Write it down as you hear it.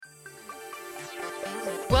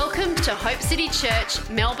to Hope City Church,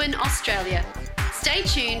 Melbourne, Australia. Stay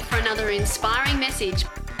tuned for another inspiring message.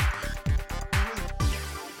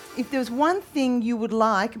 If there was one thing you would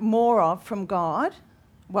like more of from God,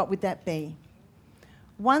 what would that be?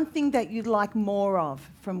 One thing that you'd like more of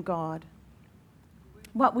from God.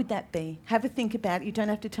 What would that be? Have a think about it. You don't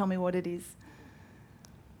have to tell me what it is.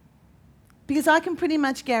 Because I can pretty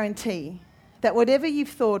much guarantee that whatever you've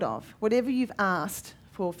thought of, whatever you've asked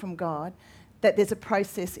for from God, that there's a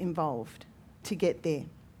process involved to get there.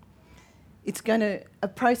 A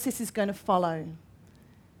process is going to follow.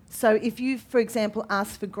 So if you, for example,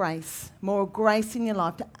 ask for grace, more grace in your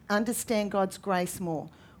life, to understand God's grace more,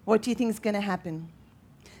 what do you think is going to happen?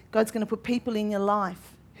 God's going to put people in your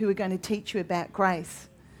life who are going to teach you about grace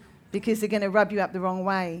because they're going to rub you up the wrong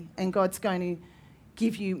way, and God's going to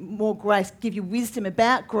give you more grace, give you wisdom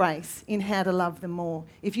about grace in how to love them more.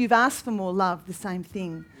 If you've asked for more love, the same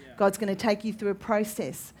thing. God's going to take you through a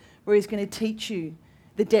process where He's going to teach you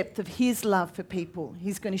the depth of His love for people.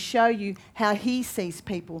 He's going to show you how He sees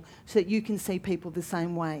people so that you can see people the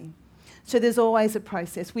same way. So there's always a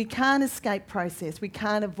process. We can't escape process. We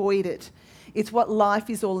can't avoid it. It's what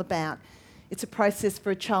life is all about. It's a process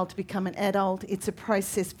for a child to become an adult. It's a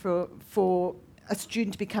process for a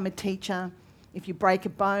student to become a teacher. If you break a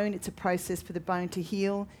bone, it's a process for the bone to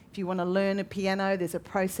heal. If you want to learn a piano, there's a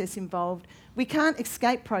process involved. We can't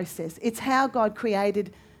escape process. It's how God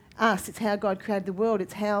created us. It's how God created the world.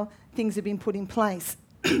 It's how things have been put in place.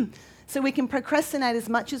 So we can procrastinate as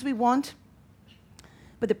much as we want,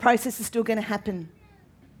 but the process is still going to happen.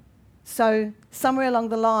 So somewhere along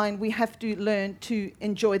the line, we have to learn to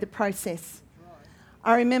enjoy the process.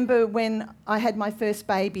 I remember when I had my first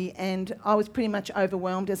baby, and I was pretty much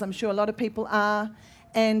overwhelmed, as I'm sure a lot of people are.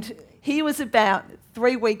 And he was about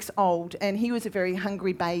 3 weeks old, and he was a very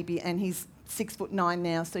hungry baby, and he's 6'9"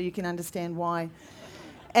 now, so you can understand why.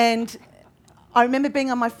 And I remember being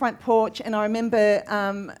on my front porch, and I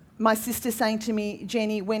remember my sister saying to me,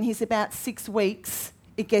 Jenny, when he's about 6 weeks,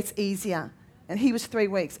 it gets easier. And he was 3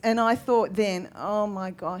 weeks. And I thought then, oh my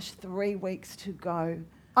gosh, 3 weeks to go.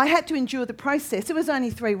 I had to endure the process. It was only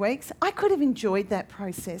 3 weeks. I could have enjoyed that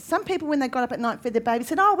process. Some people, when they got up at night for their baby,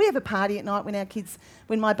 said, we have a party at night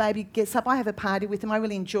when my baby gets up, I have a party with him. I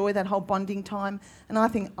really enjoy that whole bonding time. And I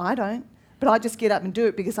think, I don't. But I just get up and do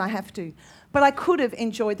it because I have to. But I could have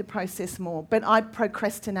enjoyed the process more. But I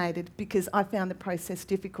procrastinated because I found the process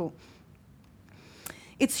difficult.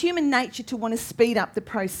 It's human nature to want to speed up the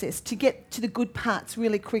process, to get to the good parts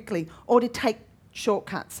really quickly, or to take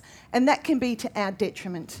shortcuts. And that can be to our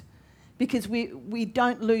detriment because we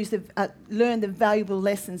don't learn the valuable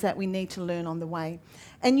lessons that we need to learn on the way.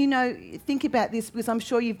 And think about this, because I'm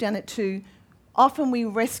sure you've done it too. Often we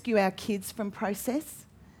rescue our kids from process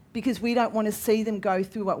because we don't want to see them go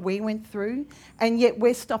through what we went through, and yet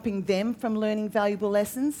we're stopping them from learning valuable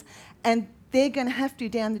lessons, and they're going to have to,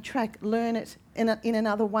 down the track, learn it in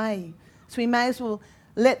another way. So we may as well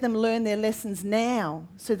let them learn their lessons now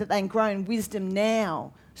so that they can grow in wisdom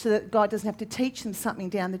now, so that God doesn't have to teach them something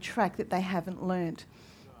down the track that they haven't learned.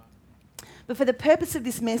 But for the purpose of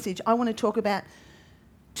this message, I want to talk about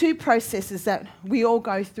 2 processes that we all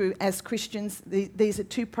go through as Christians. These are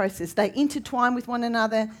 2 processes. They intertwine with one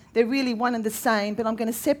another. They're really one and the same, but I'm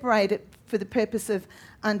going to separate it for the purpose of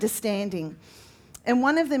understanding. And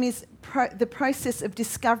one of them is the process of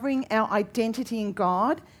discovering our identity in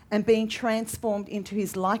God and being transformed into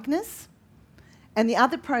His likeness. And the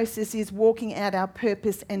other process is walking out our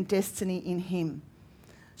purpose and destiny in Him.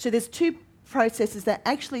 So there's 2 processes that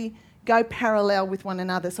actually go parallel with one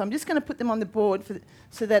another. So I'm just going to put them on the board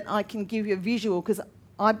so that I can give you a visual, because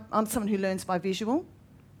I'm someone who learns by visual.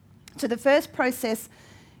 So the first process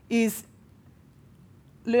is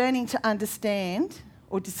learning to understand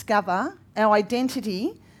or discover our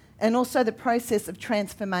identity, and also the process of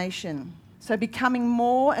transformation. So becoming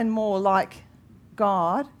more and more like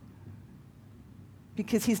God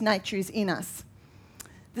because His nature is in us.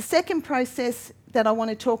 The second process that I want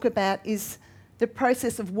to talk about is the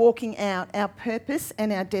process of walking out our purpose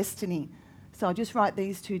and our destiny. So I'll just write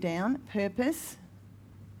these 2 down. Purpose,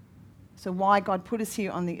 so why God put us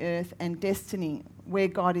here on the earth, and destiny, where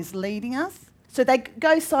God is leading us. So they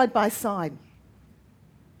go side by side.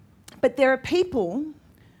 But there are people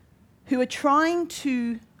who are trying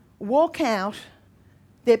to walk out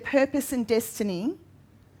their purpose and destiny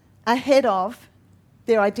ahead of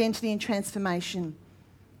their identity and transformation.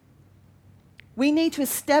 We need to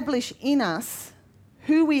establish in us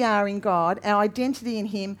who we are in God, our identity in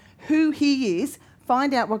Him, who He is,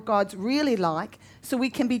 find out what God's really like so we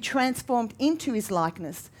can be transformed into His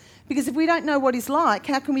likeness. Because if we don't know what He's like,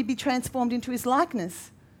 how can we be transformed into His likeness?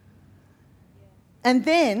 And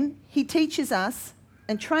then he teaches us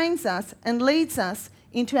and trains us and leads us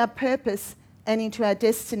into our purpose and into our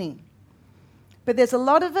destiny. But there's a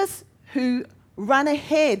lot of us who run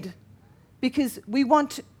ahead because we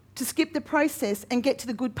want to skip the process and get to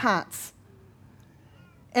the good parts.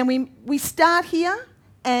 And we start here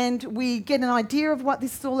and we get an idea of what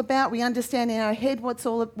this is all about. We understand in our head what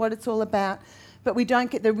it's all about, but we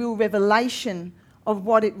don't get the real revelation of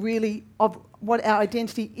what our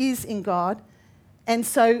identity is in God. And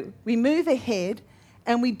so we move ahead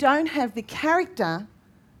and we don't have the character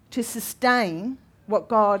to sustain what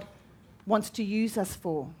God wants to use us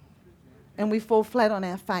for. And we fall flat on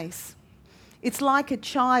our face. It's like a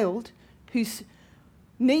child who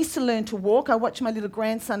needs to learn to walk. I watch my little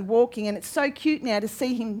grandson walking, and it's so cute now to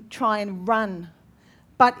see him try and run.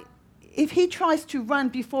 But if he tries to run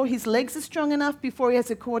before his legs are strong enough, before he has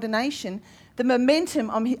the coordination, the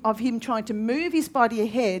momentum of him trying to move his body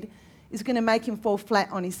ahead is going to make him fall flat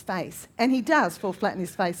on his face. And he does fall flat on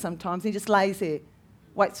his face sometimes. He just lays there,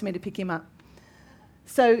 waits for me to pick him up.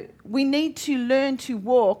 So we need to learn to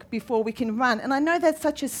walk before we can run. And I know that's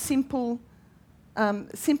such a simple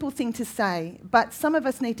thing to say, but some of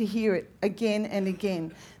us need to hear it again and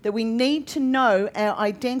again, that we need to know our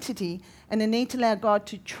identity and we need to allow God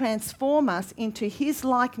to transform us into his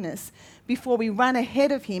likeness before we run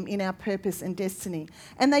ahead of him in our purpose and destiny.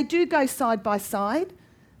 And they do go side by side.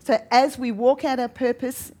 So as we walk out our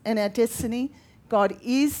purpose and our destiny, God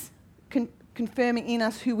is confirming in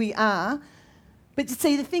us who we are. But you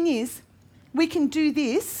see, the thing is, we can do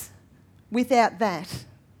this without that.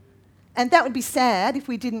 And that would be sad if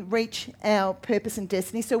we didn't reach our purpose and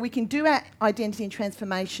destiny. So we can do our identity and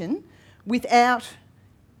transformation without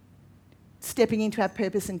stepping into our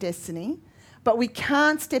purpose and destiny. But we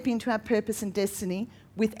can't step into our purpose and destiny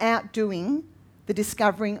without doing the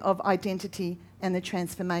discovering of identity and the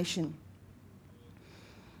transformation.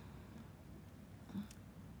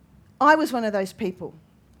 I was one of those people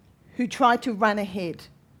who tried to run ahead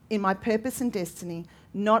in my purpose and destiny,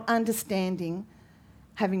 not understanding,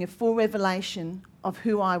 having a full revelation of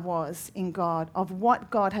who I was in God, of what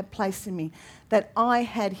God had placed in me, that I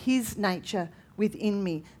had his nature within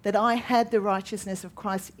me, that I had the righteousness of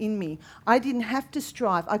Christ in me. I didn't have to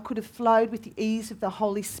strive. I could have flowed with the ease of the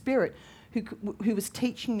Holy Spirit who was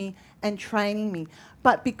teaching me and training me.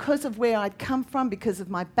 But because of where I'd come from, because of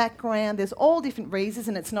my background, there's all different reasons,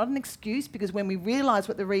 and it's not an excuse, because when we realise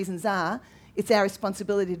what the reasons are, it's our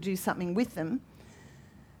responsibility to do something with them.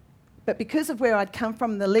 But because of where I'd come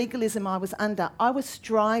from, the legalism I was under, I was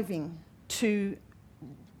striving to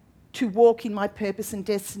walk in my purpose and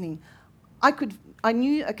destiny. I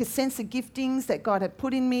knew I could sense the giftings that God had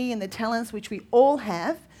put in me and the talents which we all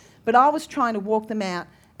have, but I was trying to walk them out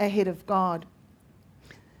ahead of God.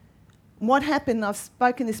 What happened, I've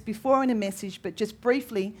spoken this before in a message, but just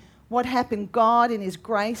briefly, what happened, God in his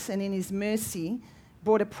grace and in his mercy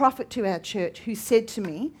brought a prophet to our church who said to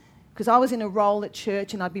me, because I was in a role at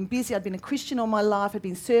church and I'd been busy, I'd been a Christian all my life, I'd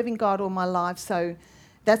been serving God all my life, so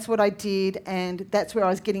that's what I did, and that's where I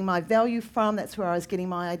was getting my value from, that's where I was getting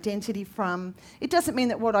my identity from. It doesn't mean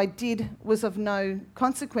that what I did was of no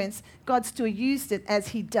consequence. God still used it as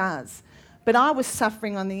he does. But I was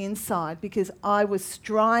suffering on the inside because I was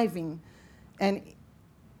striving and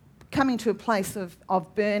coming to a place of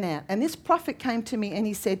burnout. And this prophet came to me and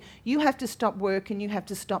he said, you have to stop work and you have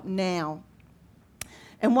to stop now.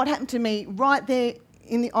 And what happened to me right there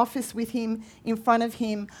in the office with him, in front of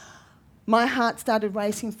him, my heart started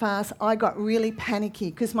racing fast. I got really panicky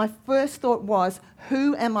because my first thought was,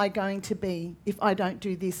 who am I going to be if I don't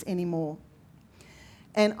do this anymore?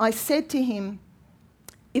 And I said to him,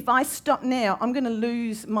 if I stop now, I'm going to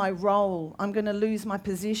lose my role. I'm going to lose my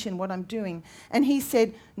position, what I'm doing. And he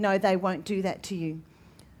said, no, they won't do that to you.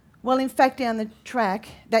 Well, in fact, down the track,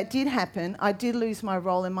 that did happen. I did lose my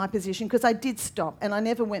role and my position because I did stop and I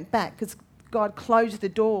never went back because God closed the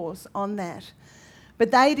doors on that.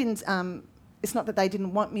 But they didn't, it's not that they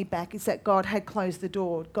didn't want me back, it's that God had closed the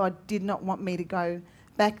door. God did not want me to go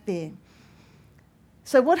back there.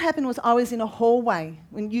 So what happened was I was in a hallway,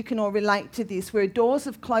 and you can all relate to this, where doors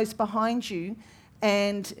have closed behind you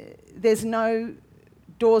and there's no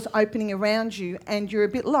doors opening around you and you're a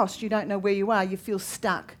bit lost. You don't know where you are. You feel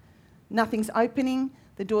stuck. Nothing's opening.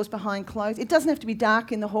 The door's behind closed. It doesn't have to be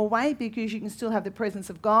dark in the hallway because you can still have the presence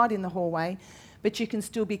of God in the hallway, but you can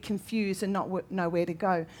still be confused and not know where to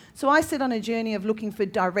go. So I set on a journey of looking for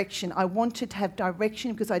direction. I wanted to have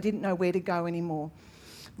direction because I didn't know where to go anymore.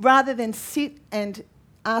 Rather than sit and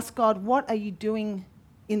ask God, what are you doing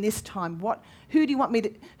in this time? Who do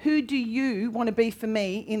you want to be for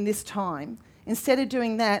me in this time? instead of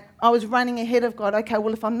doing that, I was running ahead of God. Okay,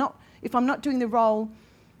 well, if I'm not doing the role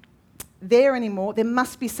there anymore, there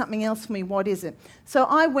must be something else for me. What is it? So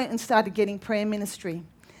I went and started getting prayer ministry.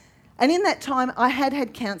 And in that time, I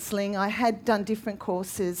had counselling. I had done different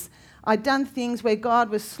courses. I'd done things where God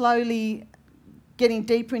was slowly getting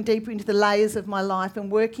deeper and deeper into the layers of my life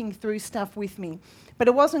and working through stuff with me. But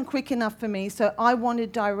it wasn't quick enough for me, so I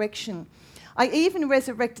wanted direction. I even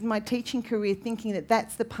resurrected my teaching career thinking that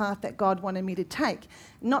that's the path that God wanted me to take.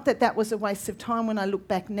 Not that that was a waste of time when I look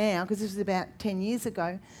back now, because this was about 10 years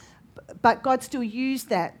ago. But God still used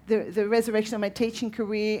that, the resurrection of my teaching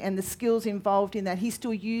career and the skills involved in that. He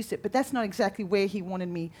still used it, but that's not exactly where he wanted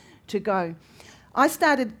me to go. I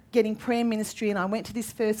started getting prayer ministry, and I went to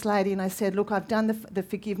this first lady and I said, look, I've done the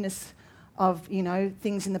forgiveness of,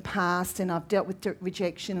 things in the past, and I've dealt with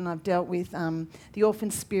rejection, and I've dealt with the orphan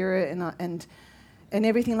spirit and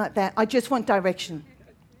everything like that. I just want direction.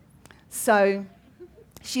 So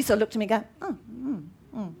she sort of looked at me and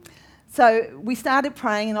go, So we started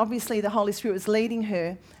praying, and obviously the Holy Spirit was leading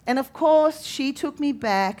her. And of course, she took me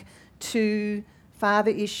back to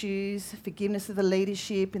father issues, forgiveness of the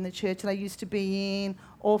leadership in the church that I used to be in,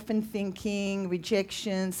 orphan thinking,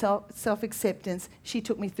 rejection, self-acceptance. She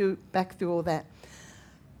took me back through all that.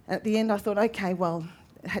 At the end, I thought, okay, well,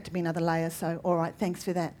 it had to be another layer, so all right, thanks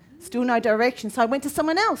for that. Still no direction, so I went to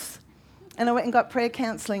someone else. And I went and got prayer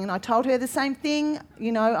counselling, and I told her the same thing.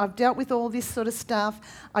 I've dealt with all this sort of stuff.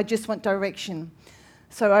 I just want direction.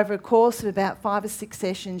 So over a course of about 5 or 6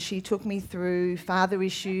 sessions, she took me through father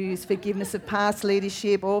issues, forgiveness of past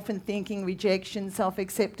leadership, orphan thinking, rejection,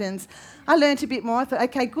 self-acceptance. I learnt a bit more. I thought,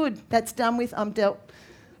 okay, good, that's done with. I've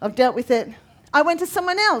dealt with it. I went to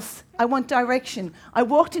someone else. I want direction. I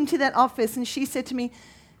walked into that office, and she said to me,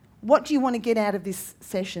 what do you want to get out of this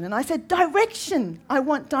session? And I said, direction. I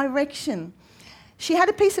want direction. She had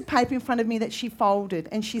a piece of paper in front of me that she folded,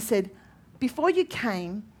 and she said, before you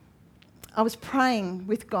came, I was praying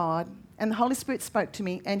with God, and the Holy Spirit spoke to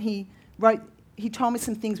me, and He told me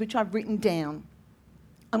some things which I've written down.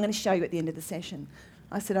 I'm going to show you at the end of the session.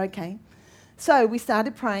 I said, okay. So we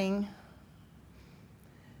started praying.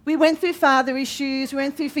 We went through father issues, we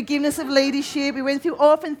went through forgiveness of leadership, we went through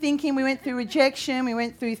orphan thinking, we went through rejection, we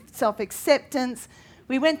went through self-acceptance.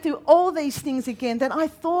 We went through all these things again that I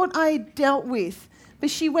thought I had dealt with, but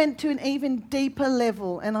she went to an even deeper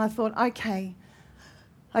level, and I thought, okay.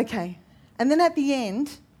 And then at the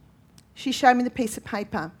end, she showed me the piece of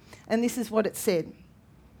paper, and this is what it said.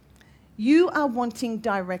 You are wanting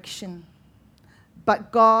direction,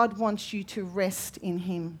 but God wants you to rest in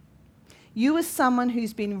Him. You are someone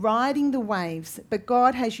who's been riding the waves, but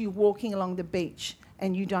God has you walking along the beach,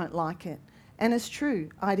 and you don't like it. And it's true,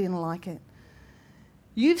 I didn't like it.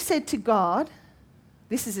 You've said to God,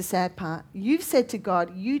 this is the sad part, you've said to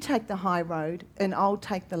God, you take the high road, and I'll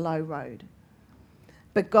take the low road.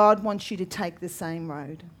 But God wants you to take the same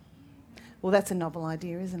road. Well, that's a novel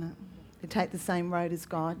idea, isn't it? To take the same road as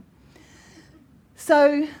God.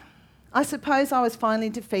 So I suppose I was finally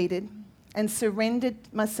defeated and surrendered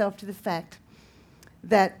myself to the fact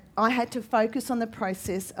that I had to focus on the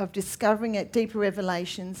process of discovering at deeper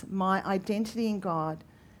revelations my identity in God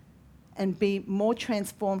and be more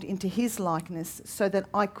transformed into His likeness so that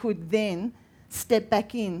I could then step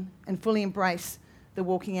back in and fully embrace the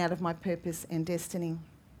walking out of my purpose and destiny.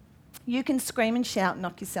 You can scream and shout,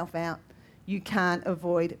 knock yourself out. You can't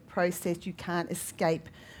avoid process. You can't escape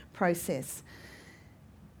process.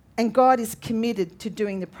 And God is committed to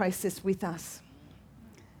doing the process with us.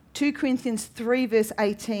 2 Corinthians 3 verse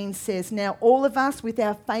 18 says, now all of us with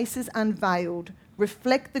our faces unveiled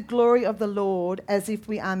reflect the glory of the Lord as if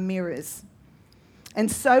we are mirrors.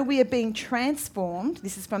 And so we are being transformed,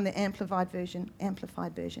 this is from the Amplified version,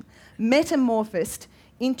 metamorphosed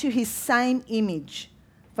into His same image,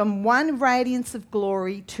 from one radiance of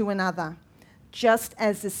glory to another, just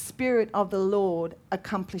as the Spirit of the Lord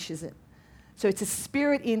accomplishes it. So it's a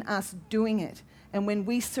spirit in us doing it. And when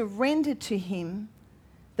we surrender to Him,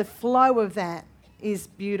 the flow of that is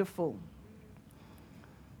beautiful.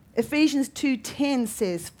 Ephesians 2:10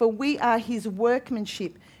 says, for we are His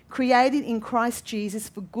workmanship, created in Christ Jesus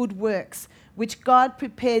for good works, which God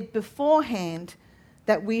prepared beforehand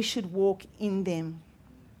that we should walk in them.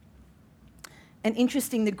 And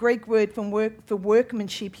interesting, the Greek word for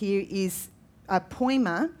workmanship here is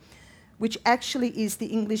poema, which actually is the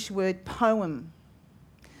English word poem.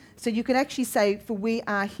 So you could actually say, for we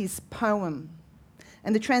are His poem.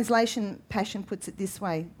 And the translation, Passion, puts it this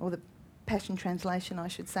way, or the Passion translation, I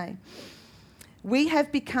should say. We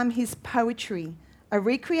have become His poetry, a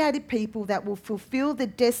recreated people that will fulfill the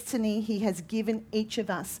destiny He has given each of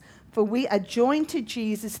us, For we are joined to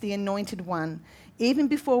Jesus, the Anointed One. Even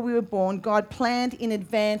before we were born, God planned in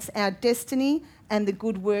advance our destiny and the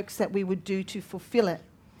good works that we would do to fulfill it.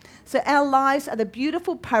 So our lives are the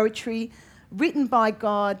beautiful poetry written by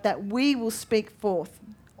God that we will speak forth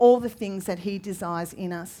all the things that he desires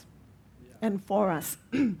in us and for us.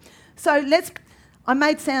 So I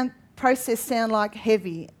made process sound like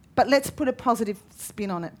heavy, but let's put a positive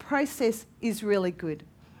spin on it. Process is really good.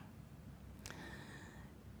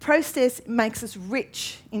 Process makes us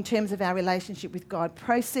rich in terms of our relationship with God.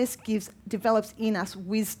 Process develops in us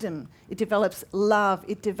wisdom. It develops love.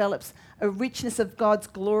 It develops a richness of God's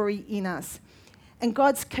glory in us. And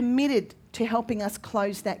God's committed to helping us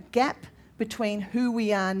close that gap between who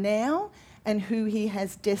we are now and who he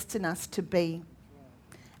has destined us to be.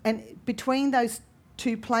 And between those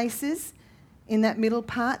two places, in that middle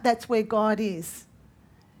part, that's where God is.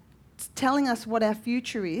 It's telling us what our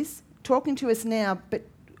future is, talking to us now, but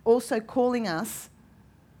also calling us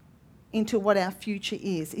into what our future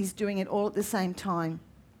is. He's doing it all at the same time.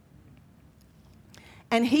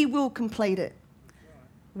 And he will complete it.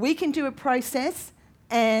 We can do a process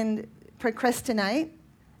and procrastinate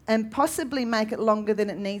and possibly make it longer than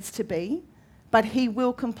it needs to be, but he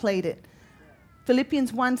will complete it.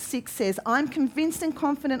 Philippians 1:6 says, I'm convinced and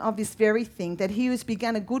confident of this very thing, that he who has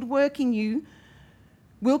begun a good work in you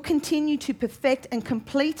will continue to perfect and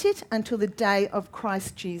complete it until the day of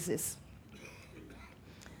Christ Jesus.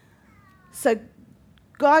 So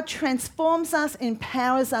God transforms us,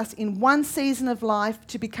 empowers us in one season of life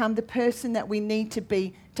to become the person that we need to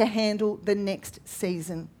be to handle the next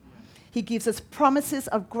season. He gives us promises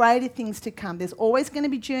of greater things to come. There's always going to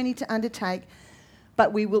be a journey to undertake,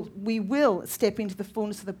 but we will step into the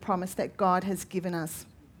fullness of the promise that God has given us.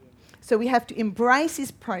 So we have to embrace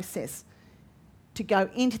his process to go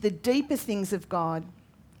into the deeper things of God,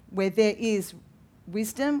 where there is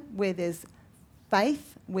wisdom, where there's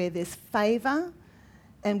faith, where there's favour,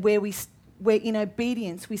 and where in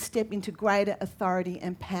obedience we step into greater authority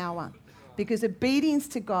and power. Because obedience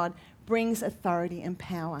to God brings authority and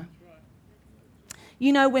power.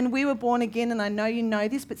 You know, when we were born again, and I know you know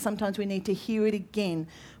this, but sometimes we need to hear it again.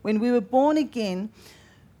 When we were born again,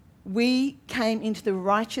 we came into the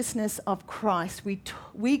righteousness of Christ.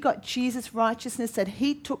 We got Jesus' righteousness that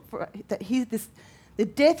he took for the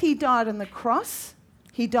death he died on the cross.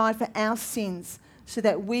 He died for our sins so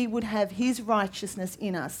that we would have his righteousness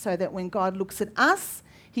in us, so that when God looks at us,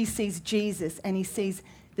 he sees Jesus and he sees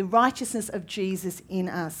the righteousness of Jesus in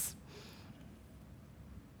us.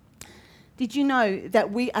 Did you know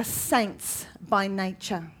that we are saints by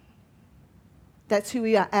nature? That's who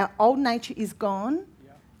we are. Our old nature is gone.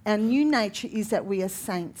 Our new nature is that we are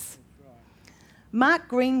saints. Mark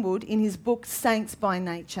Greenwood, in his book Saints by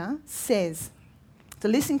Nature, says, so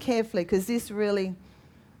listen carefully because this really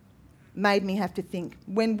made me have to think.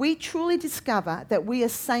 When we truly discover that we are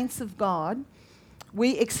saints of God,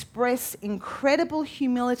 we express incredible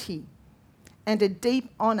humility and a deep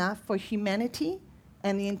honour for humanity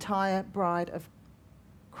and the entire bride of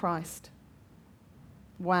Christ.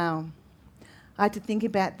 Wow. I had to think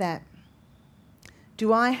about that.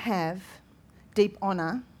 Do I have deep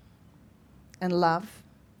honour and love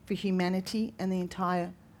for humanity and the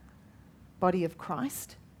entire body of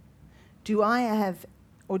Christ? Do I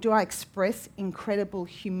express incredible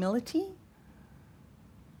humility?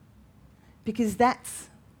 Because that's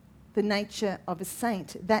the nature of a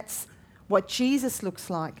saint. That's what Jesus looks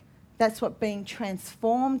like. That's what being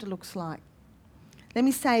transformed looks like. Let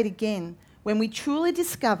me say it again. When we truly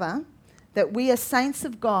discover that we are saints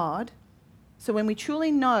of God, so when we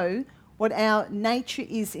truly know what our nature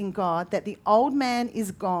is in God, that the old man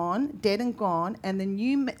is gone, dead and gone, and the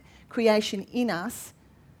new creation in us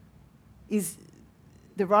is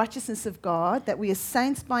the righteousness of God, that we are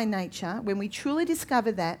saints by nature, when we truly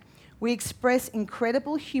discover that, we express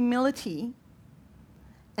incredible humility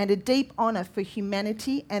and a deep honour for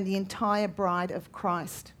humanity and the entire bride of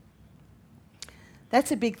Christ.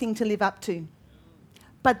 That's a big thing to live up to.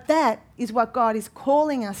 But that is what God is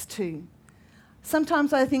calling us to.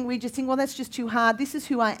 Sometimes I think we just think, well, that's just too hard. This is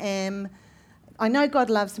who I am. I know God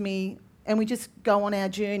loves me, and we just go on our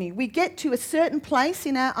journey. We get to a certain place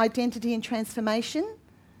in our identity and transformation.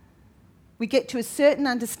 We get to a certain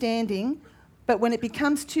understanding, but when it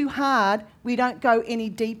becomes too hard, we don't go any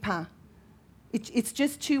deeper. It's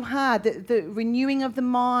just too hard. The renewing of the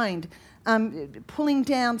mind, pulling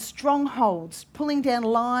down strongholds, pulling down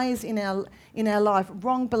lies in our life,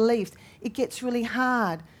 wrong beliefs. It gets really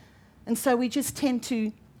hard. And so we just tend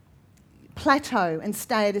to plateau and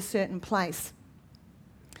stay at a certain place.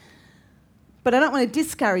 But I don't want to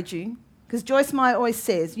discourage you, Because Joyce Meyer always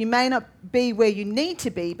says, you may not be where you need to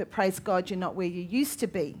be, but praise God, you're not where you used to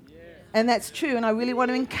be. Yeah. And that's true, and I really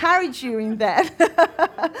want to encourage you in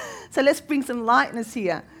that. So let's bring some lightness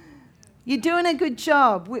here. You're doing a good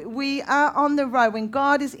job. We are on the road. When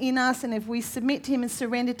God is in us, and if we submit to Him and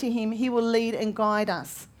surrender to Him, He will lead and guide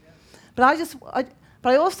us. But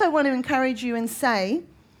I also want to encourage you and say,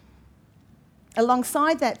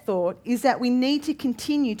 alongside that thought, is that we need to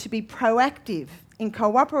continue to be proactive in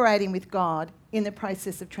cooperating with God in the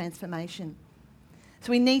process of transformation.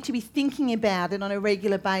 So we need to be thinking about it on a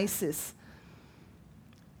regular basis.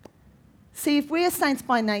 See, if we are saints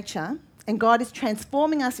by nature and God is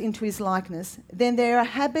transforming us into His likeness, then there are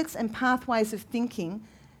habits and pathways of thinking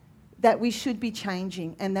that we should be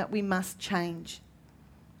changing and that we must change.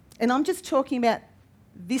 And I'm just talking about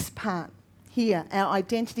this part here, our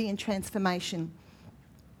identity and transformation.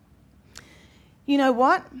 You know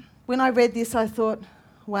what? When I read this, I thought,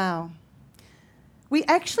 wow, we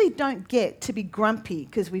actually don't get to be grumpy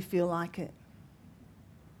because we feel like it.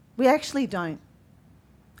 We actually don't.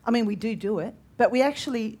 I mean, we do it, but we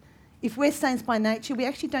actually, if we're saints by nature, we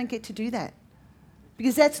actually don't get to do that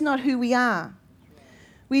because that's not who we are.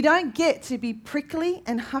 We don't get to be prickly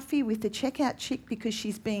and huffy with the checkout chick because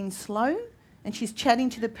she's being slow and she's chatting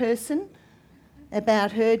to the person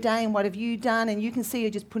about her day and what have you done, and you can see her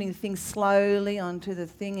just putting the things slowly onto the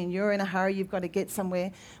thing and you're in a hurry, you've got to get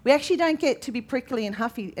somewhere. We actually don't get to be prickly and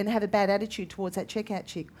huffy and have a bad attitude towards that checkout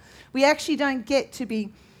chick. We actually don't get to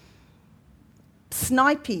be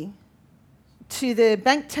snipey to the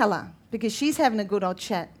bank teller because she's having a good old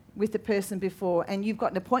chat with the person before and you've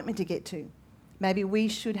got an appointment to get to. Maybe we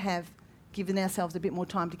should have given ourselves a bit more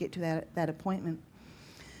time to get to that appointment.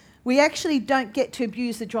 We actually don't get to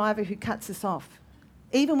abuse the driver who cuts us off,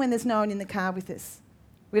 even when there's no one in the car with us.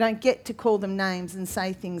 We don't get to call them names and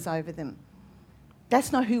say things over them.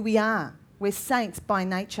 That's not who we are. We're saints by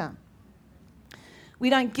nature. We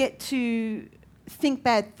don't get to think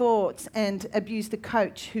bad thoughts and abuse the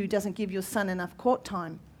coach who doesn't give your son enough court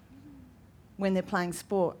time when they're playing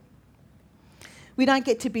sport. We don't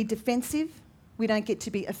get to be defensive. We don't get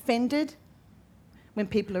to be offended when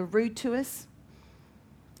people are rude to us.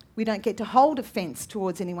 We don't get to hold offence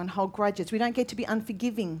towards anyone, hold grudges. We don't get to be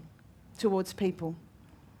unforgiving towards people.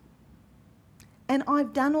 And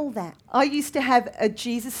I've done all that. I used to have a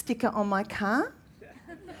Jesus sticker on my car.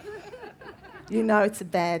 You know it's a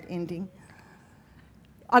bad ending.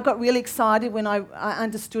 I got really excited when I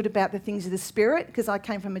understood about the things of the Spirit because I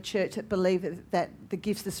came from a church that believed that the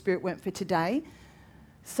gifts of the Spirit weren't for today.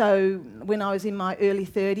 So when I was in my early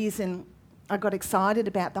 30s and I got excited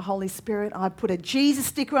about the Holy Spirit, I put a Jesus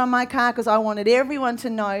sticker on my car because I wanted everyone to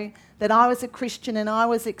know that I was a Christian and I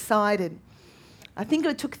was excited. I think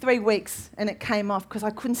it took 3 weeks and it came off because I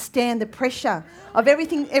couldn't stand the pressure of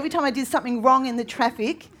everything. Every time I did something wrong in the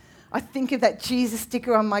traffic, I think of that Jesus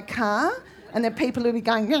sticker on my car and the people who were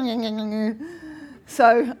going, "Nyang, nyang, nyang, nyang."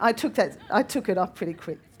 So I took it off pretty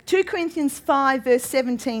quick. 2 Corinthians 5 verse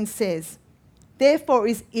 17 says, therefore,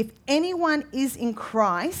 if anyone is in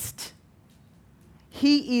Christ,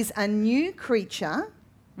 he is a new creature,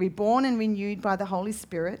 reborn and renewed by the Holy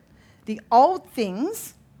Spirit. The old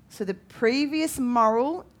things, so the previous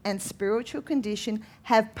moral and spiritual condition,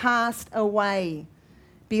 have passed away.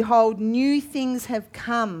 Behold, new things have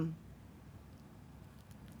come.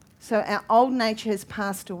 So our old nature has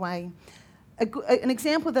passed away. An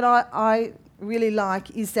example that I really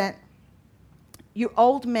like is that your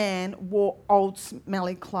old man wore old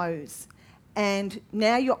smelly clothes. And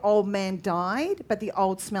now your old man died, but the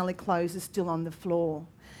old smelly clothes are still on the floor.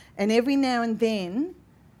 And every now and then,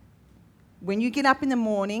 when you get up in the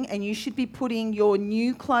morning and you should be putting your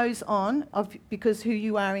new clothes on because who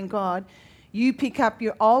you are in God, you pick up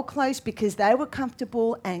your old clothes because they were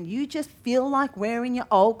comfortable and you just feel like wearing your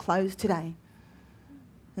old clothes today.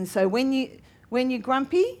 And so when you're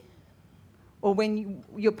grumpy, or when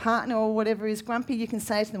your partner or whatever is grumpy, you can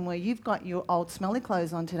say to them, well, you've got your old smelly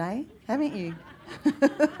clothes on today, haven't you?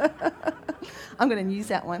 I'm going to use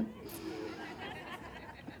that one.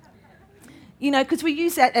 You know, because we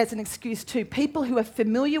use that as an excuse too. People who are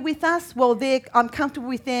familiar with us, well, I'm comfortable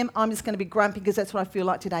with them, I'm just going to be grumpy because that's what I feel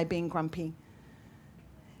like today, being grumpy.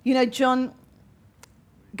 You know, John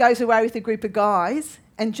goes away with a group of guys,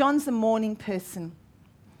 and John's a morning person.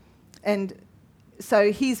 And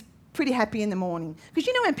so he's pretty happy in the morning. Because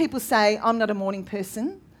you know when people say, I'm not a morning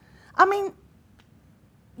person? I mean,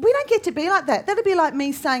 we don't get to be like that. That'd be like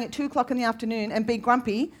me saying at 2 o'clock in the afternoon and be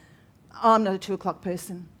grumpy, I'm not a 2 o'clock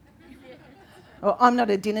person. Or I'm not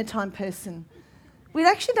a dinner time person. We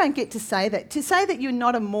actually don't get to say that. To say that you're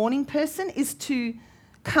not a morning person is to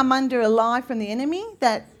come under a lie from the enemy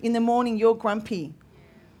that in the morning you're grumpy.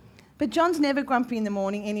 But John's never grumpy in the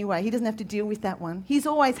morning anyway. He doesn't have to deal with that one. He's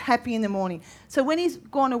always happy in the morning. So when he's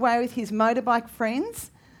gone away with his motorbike friends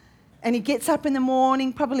and he gets up in the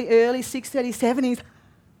morning, probably early, 6:37, he's,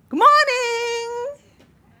 good morning!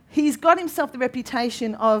 He's got himself the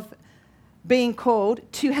reputation of being called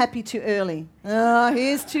too happy too early. Oh,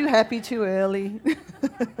 here's too happy too early.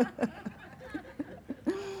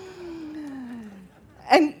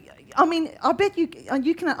 And I mean, I bet I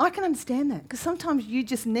can understand that, because sometimes you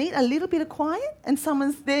just need a little bit of quiet and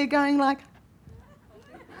someone's there going like,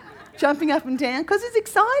 jumping up and down, because he's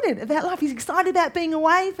excited about life. He's excited about being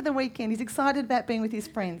away for the weekend. He's excited about being with his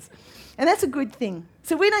friends. And that's a good thing.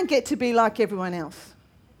 So we don't get to be like everyone else.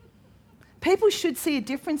 People should see a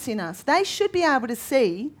difference in us. They should be able to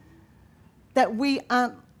see that we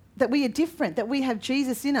are different, that we have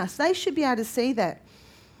Jesus in us. They should be able to see that.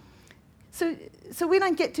 So we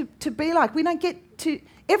don't get to be like, we don't get to,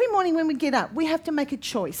 every morning when we get up, we have to make a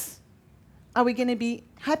choice. Are we going to be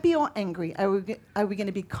happy or angry? Are we going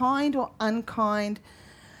to be kind or unkind?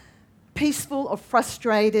 Peaceful or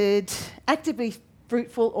frustrated? Actively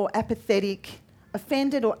fruitful or apathetic?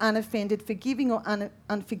 Offended or unoffended? Forgiving or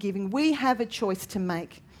unforgiving? We have a choice to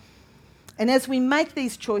make. And as we make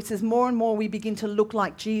these choices, more and more we begin to look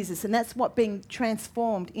like Jesus. And that's what being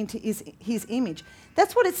transformed into his image.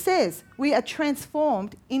 That's what it says. We are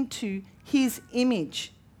transformed into his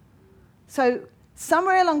image. So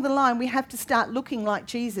somewhere along the line, we have to start looking like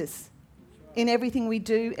Jesus in everything we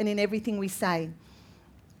do and in everything we say.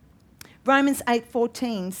 Romans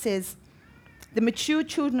 8:14 says, the mature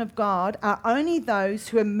children of God are only those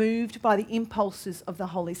who are moved by the impulses of the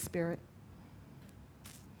Holy Spirit.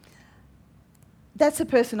 That's the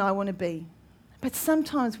person I want to be. But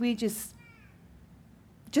sometimes we just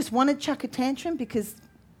want to chuck a tantrum because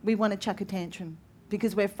we want to chuck a tantrum,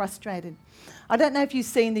 because we're frustrated. I don't know if you've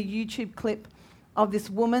seen the YouTube clip of this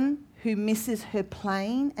woman who misses her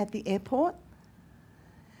plane at the airport.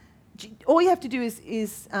 All you have to do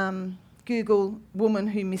is Google woman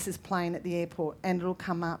who misses plane at the airport and it'll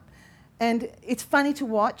come up. And it's funny to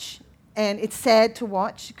watch. And it's sad to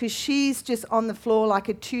watch, because she's just on the floor like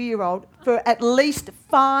a 2-year-old for at least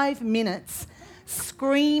 5 minutes,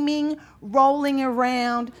 screaming, rolling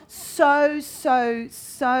around, so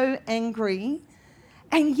angry.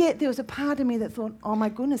 And yet there was a part of me that thought, oh my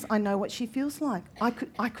goodness, I know what she feels like. I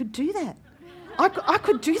could do that. I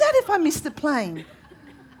could do that if I missed the plane.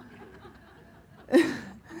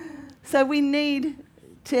 So we need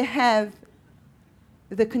to have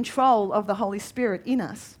the control of the Holy Spirit in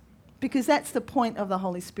us. Because that's the point of the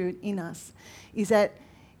Holy Spirit in us, is that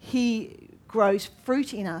he grows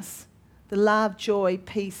fruit in us, the love, joy,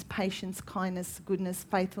 peace, patience, kindness, goodness,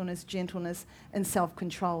 faithfulness, gentleness, and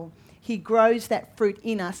self-control. He grows that fruit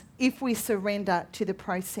in us if we surrender to the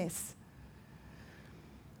process.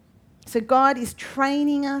 So God is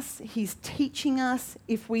training us, he's teaching us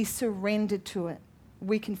if we surrender to it.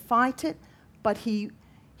 We can fight it, but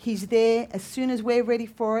He's there as soon as we're ready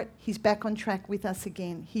for it. He's back on track with us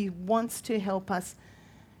again. He wants to help us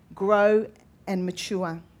grow and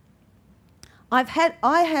mature. I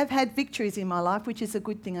have had victories in my life, which is a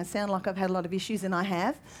good thing. I sound like I've had a lot of issues, and I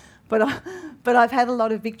have, but I've had a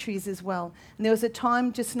lot of victories as well. And there was a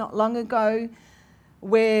time just not long ago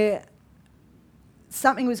where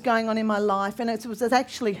something was going on in my life, and it was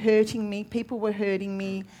actually hurting me. People were hurting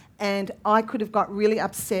me. And I could have got really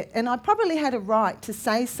upset. And I probably had a right to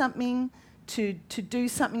say something, to do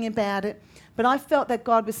something about it. But I felt that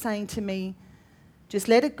God was saying to me, just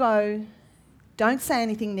let it go. Don't say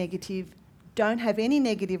anything negative. Don't have any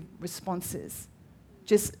negative responses.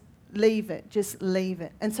 Just leave it. Just leave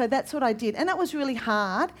it. And so that's what I did. And it was really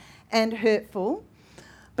hard and hurtful.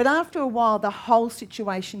 But after a while, the whole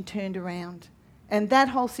situation turned around. And that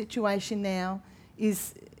whole situation now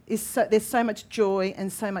there's so much joy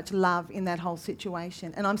and so much love in that whole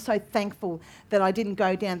situation. And I'm so thankful that I didn't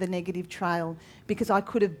go down the negative trail, because I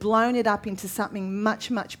could have blown it up into something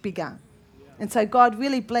much, much bigger. Yeah. And so God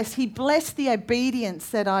really blessed. He blessed the obedience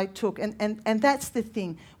that I took. And that's the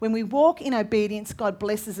thing. When we walk in obedience, God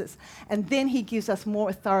blesses us. And then he gives us more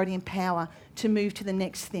authority and power to move to the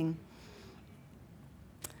next thing.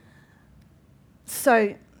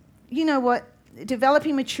 So, you know what?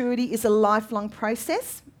 Developing maturity is a lifelong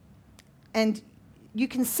process. And you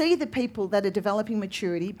can see the people that are developing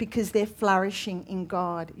maturity because they're flourishing in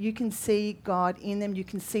God. You can see God in them. You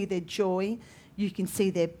can see their joy. You can see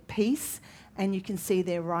their peace. And you can see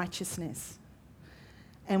their righteousness.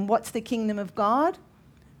 And what's the kingdom of God?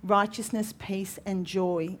 Righteousness, peace, and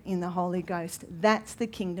joy in the Holy Ghost. That's the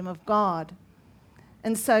kingdom of God.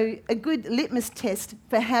 And so a good litmus test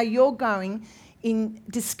for how you're going in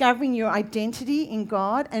discovering your identity in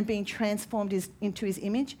God and being transformed into his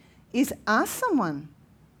image is ask someone,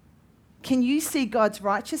 can you see God's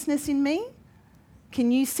righteousness in me?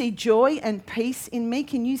 Can you see joy and peace in me?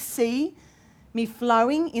 Can you see me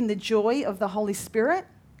flowing in the joy of the Holy Spirit?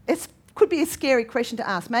 It could be a scary question to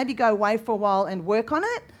ask. Maybe go away for a while and work on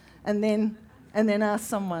it and then ask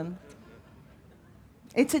someone.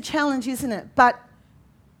 It's a challenge, isn't it? But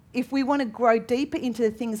if we want to grow deeper into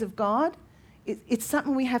the things of God, it's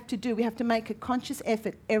something we have to do. We have to make a conscious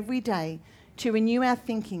effort every day to renew our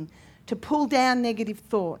thinking, to pull down negative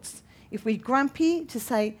thoughts. If we're grumpy, to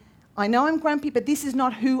say, I know I'm grumpy, but this is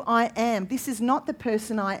not who I am. This is not the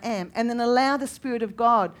person I am. And then allow the Spirit of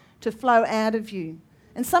God to flow out of you.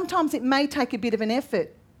 And sometimes it may take a bit of an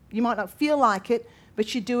effort. You might not feel like it,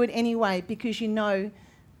 but you do it anyway because you know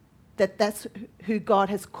that that's who God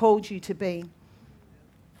has called you to be.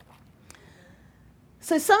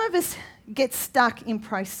 So some of us get stuck in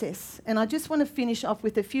process, and I just want to finish off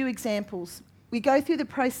with a few examples. We go through the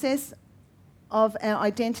process of our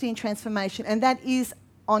identity and transformation, and that is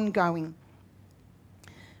ongoing.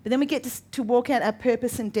 But then we get to walk out our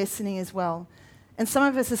purpose and destiny as well. And some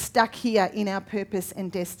of us are stuck here in our purpose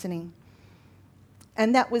and destiny.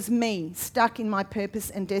 And that was me, stuck in my purpose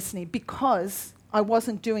and destiny because I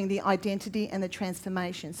wasn't doing the identity and the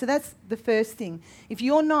transformation. So that's the first thing. If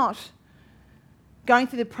you're not going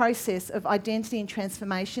through the process of identity and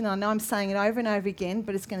transformation, I know I'm saying it over and over again,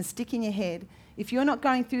 but it's going to stick in your head. If you're not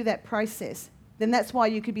going through that process, then that's why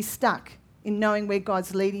you could be stuck in knowing where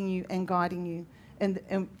God's leading you and guiding you and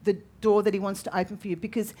the door that he wants to open for you,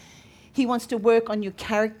 because he wants to work on your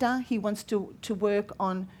character. He wants to work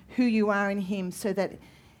on who you are in him so that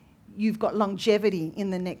you've got longevity in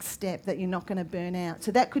the next step, that you're not going to burn out.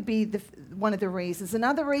 So that could be one of the reasons.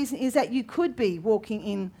 Another reason is that you could be walking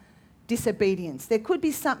in disobedience. There could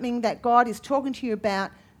be something that God is talking to you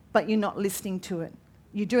about, but you're not listening to it.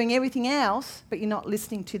 You're doing everything else, but you're not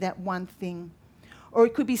listening to that one thing. Or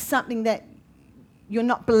it could be something that you're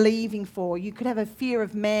not believing for. You could have a fear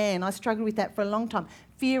of man. I struggled with that for a long time.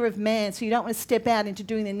 Fear of man. So you don't want to step out into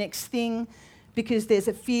doing the next thing because there's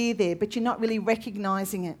a fear there, but you're not really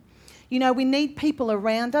recognising it. You know, we need people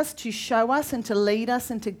around us to show us and to lead us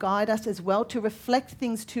and to guide us as well, to reflect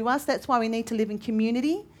things to us. That's why we need to live in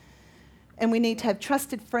community. And we need to have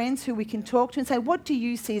trusted friends who we can talk to and say, what do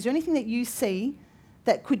you see? Is there anything that you see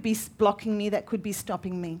that could be blocking me, that could be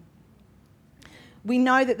stopping me? We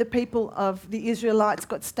know that the people of the Israelites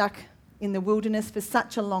got stuck in the wilderness for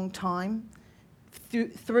such a long time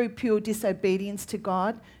through pure disobedience to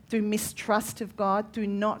God, through mistrust of God, through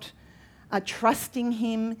not trusting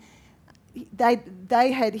him.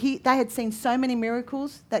 They had seen so many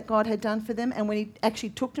miracles that God had done for them, and when he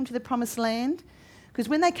actually took them to the promised land, because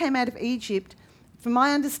when they came out of Egypt, from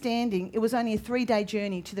my understanding, it was only a 3-day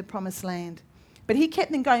journey to the promised land. But he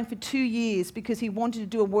kept them going for 2 years because he wanted to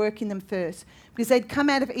do a work in them first. Because they'd come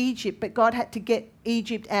out of Egypt, but God had to get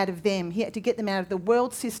Egypt out of them. He had to get them out of the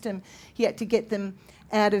world system. He had to get them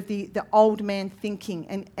out of the old man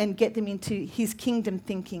thinking and get them into his kingdom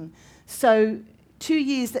thinking. So 2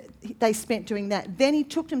 years that they spent doing that. Then he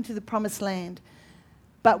took them to the promised land.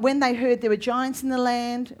 But when they heard there were giants in the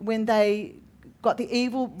land, when they got the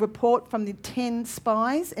evil report from the 10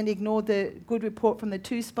 spies and ignored the good report from the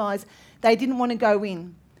 2 spies, they didn't want to go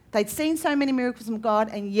in. They'd seen so many miracles from God,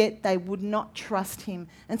 and yet they would not trust him.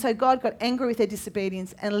 And so God got angry with their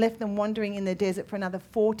disobedience and left them wandering in the desert for another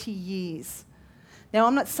 40 years. Now,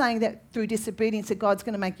 I'm not saying that through disobedience that God's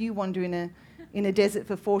going to make you wander in a desert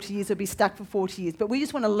for 40 years or be stuck for 40 years, but we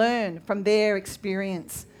just want to learn from their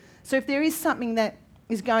experience. So if there is something that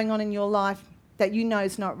is going on in your life that you know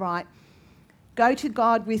is not right, go to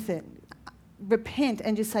God with it. Repent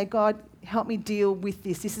and just say, God, help me deal with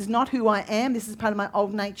this. This is not who I am. This is part of my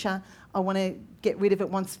old nature. I want to get rid of it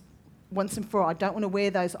once and for all. I don't want to wear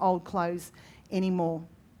those old clothes anymore.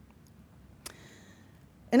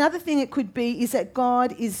 Another thing it could be is that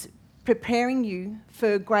God is preparing you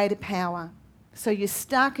for greater power. So you're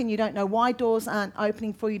stuck and you don't know why doors aren't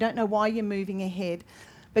opening for you. You don't know why you're moving ahead.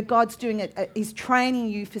 But God's doing it. He's training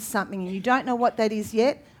you for something. And you don't know what that is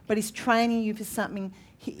yet, but he's training you for something.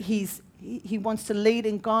 He wants to lead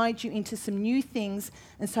and guide you into some new things,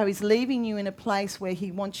 and so he's leaving you in a place where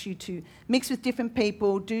he wants you to mix with different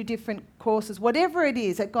people, do different courses, whatever it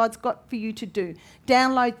is that God's got for you to do.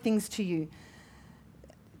 Download things to you.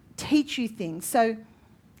 Teach you things. So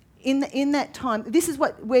in that time, this is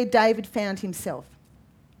where David found himself.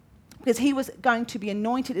 Because he was going to be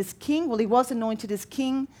anointed as king. Well, he was anointed as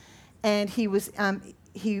king, and he was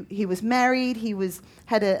married. He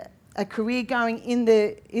had a career going in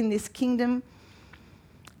this kingdom.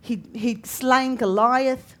 He'd slain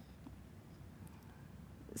Goliath.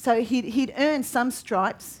 So he'd earned some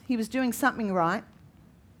stripes. He was doing something right.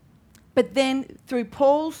 But then through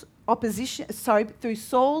Saul's opposition,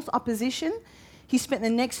 he spent the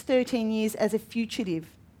next 13 years as a fugitive.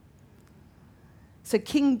 So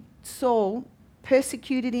King Saul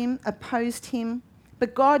persecuted him, opposed him,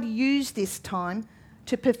 but God used this time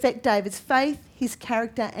to perfect David's faith, his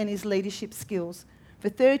character, and his leadership skills. For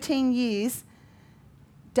 13 years,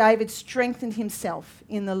 David strengthened himself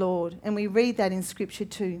in the Lord, and we read that in Scripture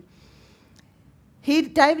too.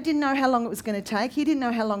 David didn't know how long it was going to take. He didn't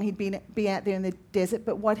know how long he'd be out there in the desert,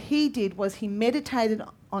 but what he did was he meditated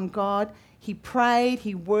on God, he prayed,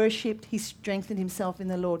 he worshipped, he strengthened himself in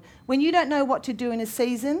the Lord. When you don't know what to do in a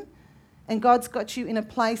season, and God's got you in a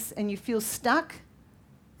place and you feel stuck,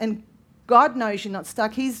 and God knows you're not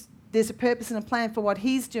stuck, there's a purpose and a plan for what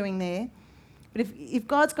he's doing there. But if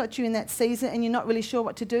God's got you in that season and you're not really sure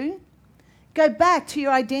what to do, go back to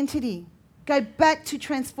your identity. Go back to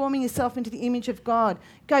transforming yourself into the image of God.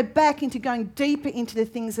 Go back into going deeper into the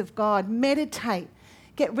things of God. Meditate.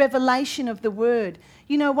 Get revelation of the word.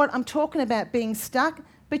 You know what? I'm talking about being stuck,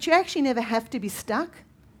 but you actually never have to be stuck.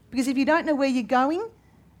 Because if you don't know where you're going,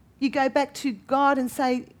 you go back to God and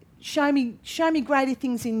say, show me greater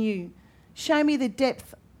things in you. Show me the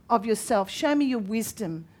depth of yourself. Show me your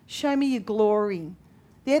wisdom. Show me your glory.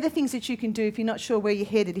 They're the things that you can do if you're not sure where you're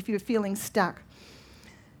headed, if you're feeling stuck.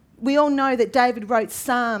 We all know that David wrote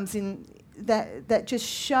psalms that just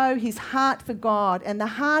show his heart for God and the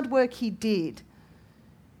hard work he did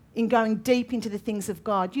in going deep into the things of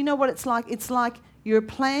God. You know what it's like? It's like you're a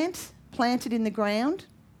plant planted in the ground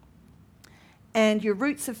and your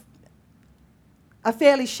roots are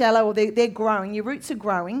fairly shallow, or they're growing. Your roots are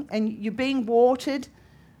growing and you're being watered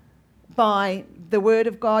by the word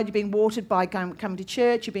of God. You're being watered by coming to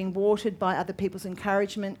church. You're being watered by other people's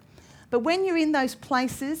encouragement. But when you're in those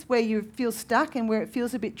places where you feel stuck and where it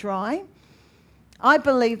feels a bit dry, I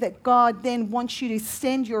believe that God then wants you to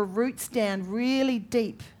send your roots down really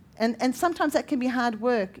deep. And sometimes that can be hard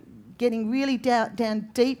work, getting really down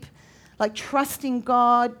deep, like trusting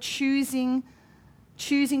God, choosing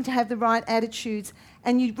to have the right attitudes.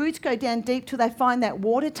 And your roots go down deep till they find that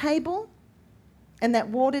water table. And that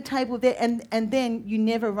water table there, and then you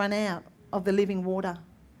never run out of the living water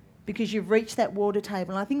because you've reached that water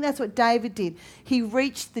table. And I think that's what David did. He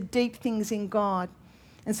reached the deep things in God.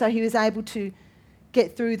 And so he was able to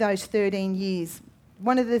get through those 13 years.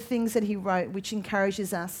 One of the things that he wrote, which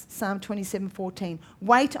encourages us, Psalm 27:14,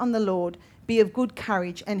 wait on the Lord, be of good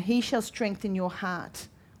courage, and he shall strengthen your heart.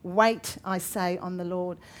 Wait, I say, on the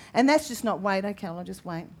Lord. And that's just not wait, okay, I'll just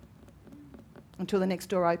wait until the next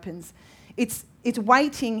door opens. It's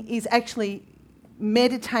waiting is actually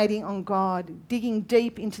meditating on God, digging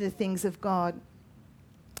deep into the things of God.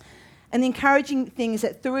 And the encouraging thing is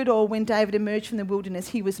that through it all, when David emerged from the wilderness,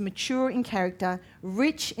 he was mature in character,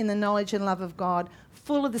 rich in the knowledge and love of God,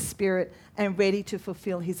 full of the Spirit, and ready to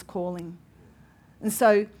fulfill his calling. And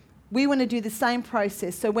so we want to do the same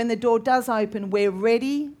process. So when the door does open, we're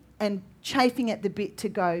ready and chafing at the bit to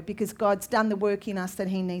go because God's done the work in us that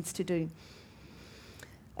he needs to do.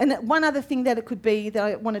 And one other thing that it could be that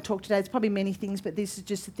I want to talk today, it's probably many things, but this is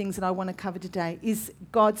just the things that I want to cover today, is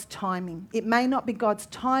God's timing. It may not be God's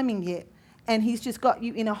timing yet, and he's just got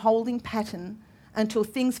you in a holding pattern until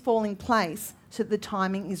things fall in place so that the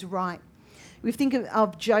timing is right. We think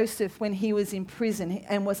of Joseph when he was in prison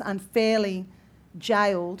and was unfairly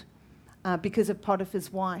jailed because of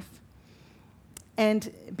Potiphar's wife.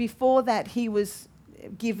 And before that, he was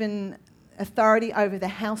given authority over the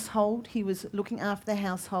household. He was looking after the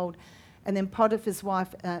household, and then Potiphar's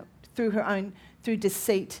wife, through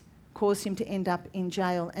deceit, caused him to end up in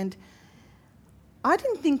jail. And I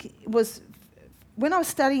didn't think it was, when I was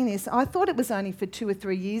studying this, I thought it was only for 2 or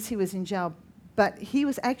 3 years he was in jail, but he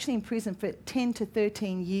was actually in prison for 10 to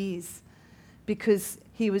 13 years because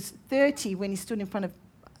he was 30 when he stood in front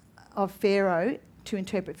of Pharaoh to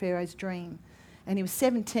interpret Pharaoh's dream, and he was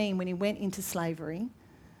 17 when he went into slavery.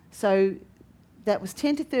 So that was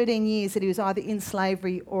 10 to 13 years that he was either in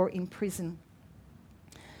slavery or in prison.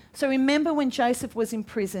 So remember when Joseph was in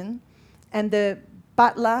prison and the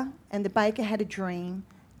butler and the baker had a dream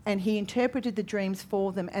and he interpreted the dreams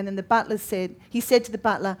for them, and then the butler said to the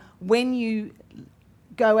butler, when you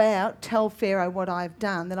go out, tell Pharaoh what I've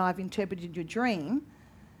done, that I've interpreted your dream,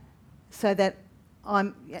 so that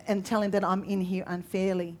and tell him that I'm in here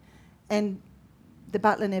unfairly. And the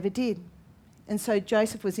butler never did. And so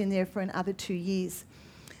Joseph was in there for another 2 years.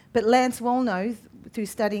 But Lance Wallno, through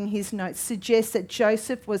studying his notes, suggests that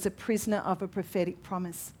Joseph was a prisoner of a prophetic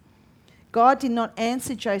promise. God did not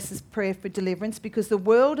answer Joseph's prayer for deliverance because the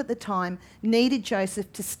world at the time needed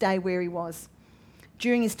Joseph to stay where he was.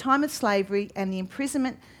 During his time of slavery and the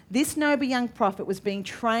imprisonment, this noble young prophet was being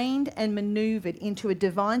trained and manoeuvred into a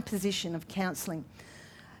divine position of counselling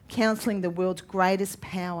the world's greatest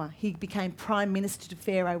power. He became prime minister to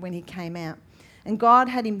Pharaoh when he came out. And God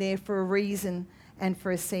had him there for a reason and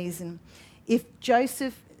for a season.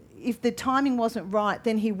 If the timing wasn't right,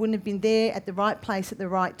 then he wouldn't have been there at the right place at the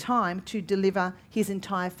right time to deliver his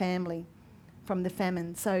entire family from the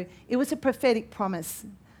famine. So it was a prophetic promise.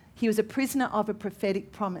 He was a prisoner of a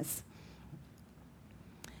prophetic promise.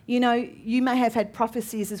 You know, you may have had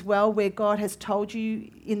prophecies as well where God has told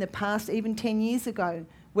you in the past, even 10 years ago,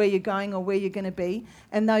 where you're going or where you're going to be,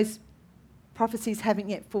 and those prophecies haven't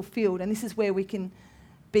yet fulfilled. And this is where we can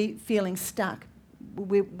be feeling stuck,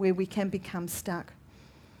 where we can become stuck.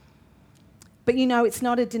 But you know, it's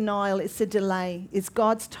not a denial, it's a delay. It's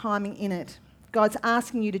God's timing in it. God's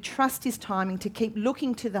asking you to trust his timing, to keep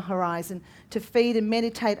looking to the horizon, to feed and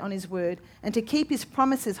meditate on his word, and to keep his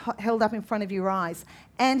promises held up in front of your eyes,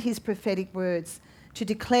 and his prophetic words, to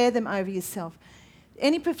declare them over yourself.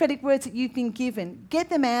 Any prophetic words that you've been given, get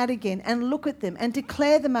them out again and look at them and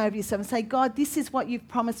declare them over yourself and say, God, this is what you've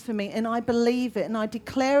promised for me, and I believe it, and I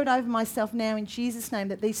declare it over myself now in Jesus' name,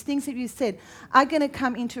 that these things that you've said are going to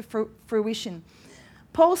come into fruition.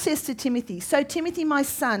 Paul says to Timothy, "So Timothy, my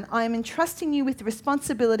son, I am entrusting you with the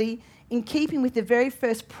responsibility in keeping with the very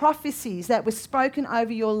first prophecies that were spoken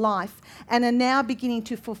over your life and are now beginning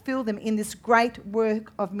to fulfill them in this great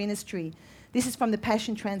work of ministry." This is from the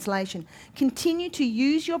Passion Translation. "Continue to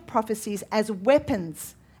use your prophecies as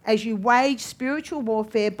weapons as you wage spiritual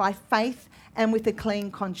warfare by faith and with a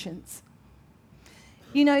clean conscience."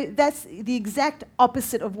 You know, that's the exact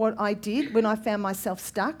opposite of what I did when I found myself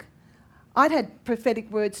stuck. I'd had prophetic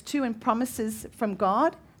words too and promises from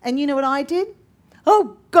God. And you know what I did?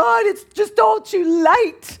 Oh, God, it's just all too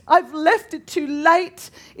late. I've left it too late.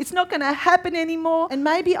 It's not going to happen anymore. And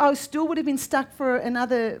maybe I still would have been stuck for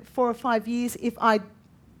another 4 or 5 years if I'd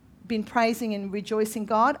been praising and rejoicing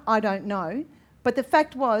God. I don't know. But the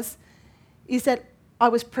fact is that I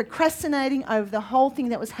was procrastinating over the whole thing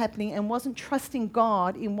that was happening and wasn't trusting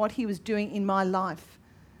God in what he was doing in my life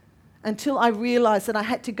until I realised that I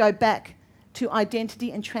had to go back to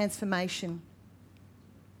identity and transformation.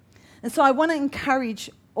 And so I want to encourage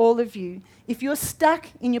all of you, if you're stuck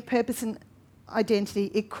in your purpose and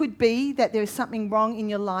identity, it could be that there is something wrong in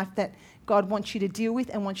your life that God wants you to deal with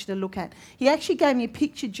and wants you to look at. He actually gave me a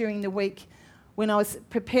picture during the week when I was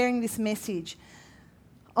preparing this message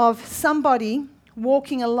of somebody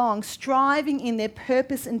walking along, striving in their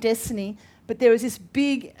purpose and destiny, but there was this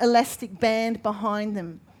big elastic band behind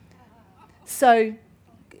them. So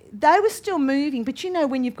they were still moving, but you know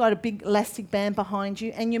when you've got a big elastic band behind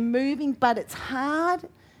you and you're moving, but it's hard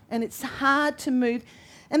to move.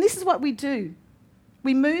 And this is what we do.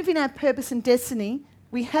 We move in our purpose and destiny.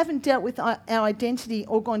 We haven't dealt with our identity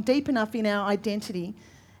or gone deep enough in our identity,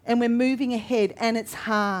 and we're moving ahead, and it's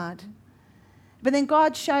hard. But then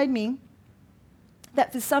God showed me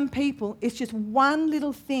that for some people, it's just one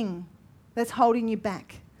little thing that's holding you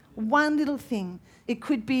back. One little thing. It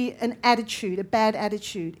could be an attitude, a bad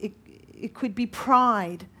attitude. It could be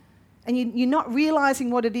pride. And you're not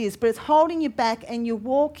realising what it is, but it's holding you back, and you're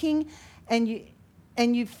walking and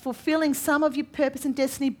you're fulfilling some of your purpose and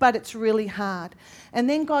destiny, but it's really hard. And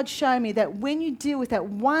then God showed me that when you deal with that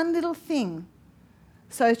one little thing,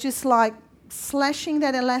 so it's just like slashing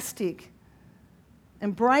that elastic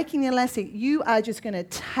and breaking the elastic, you are just going to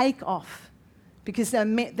take off, because the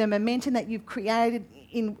momentum that you've created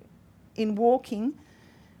in walking,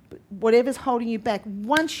 whatever's holding you back,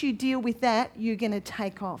 once you deal with that, you're going to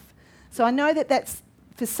take off. So I know that that's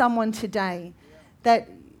for someone today, that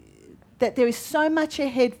there is so much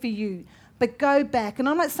ahead for you, but go back. And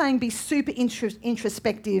I'm not saying be super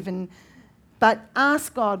introspective, but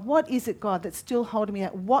ask God, what is it, God, that's still holding me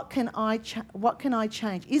out? What can I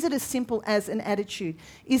change? Is it as simple as an attitude?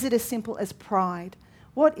 Is it as simple as pride?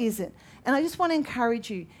 What is it? And I just want to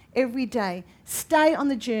encourage you every day, stay on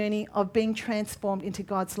the journey of being transformed into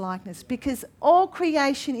God's likeness, because all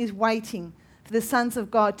creation is waiting for the sons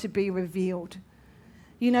of God to be revealed.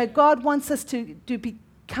 You know, God wants us to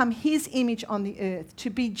become his image on the earth, to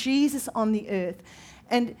be Jesus on the earth,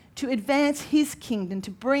 and to advance his kingdom,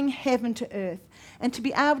 to bring heaven to earth. And to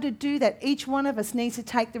be able to do that, each one of us needs to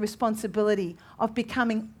take the responsibility of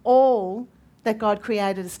becoming all that God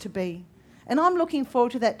created us to be. And I'm looking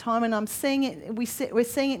forward to that time, and I'm seeing it. We're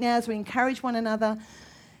seeing it now as we encourage one another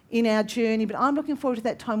in our journey. But I'm looking forward to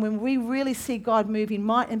that time when we really see God move in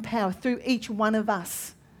might and power through each one of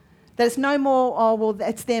us That it's no more, oh, well,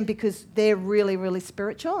 that's them because they're really, really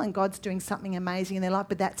spiritual and God's doing something amazing in their life,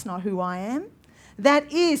 but that's not who I am.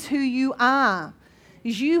 That is who you are.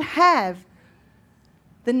 You have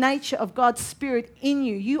the nature of God's Spirit in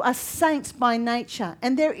you. You are saints by nature.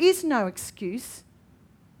 And there is no excuse.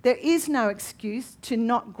 There is no excuse to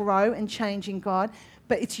not grow and change in God,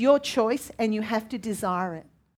 but it's your choice and you have to desire it.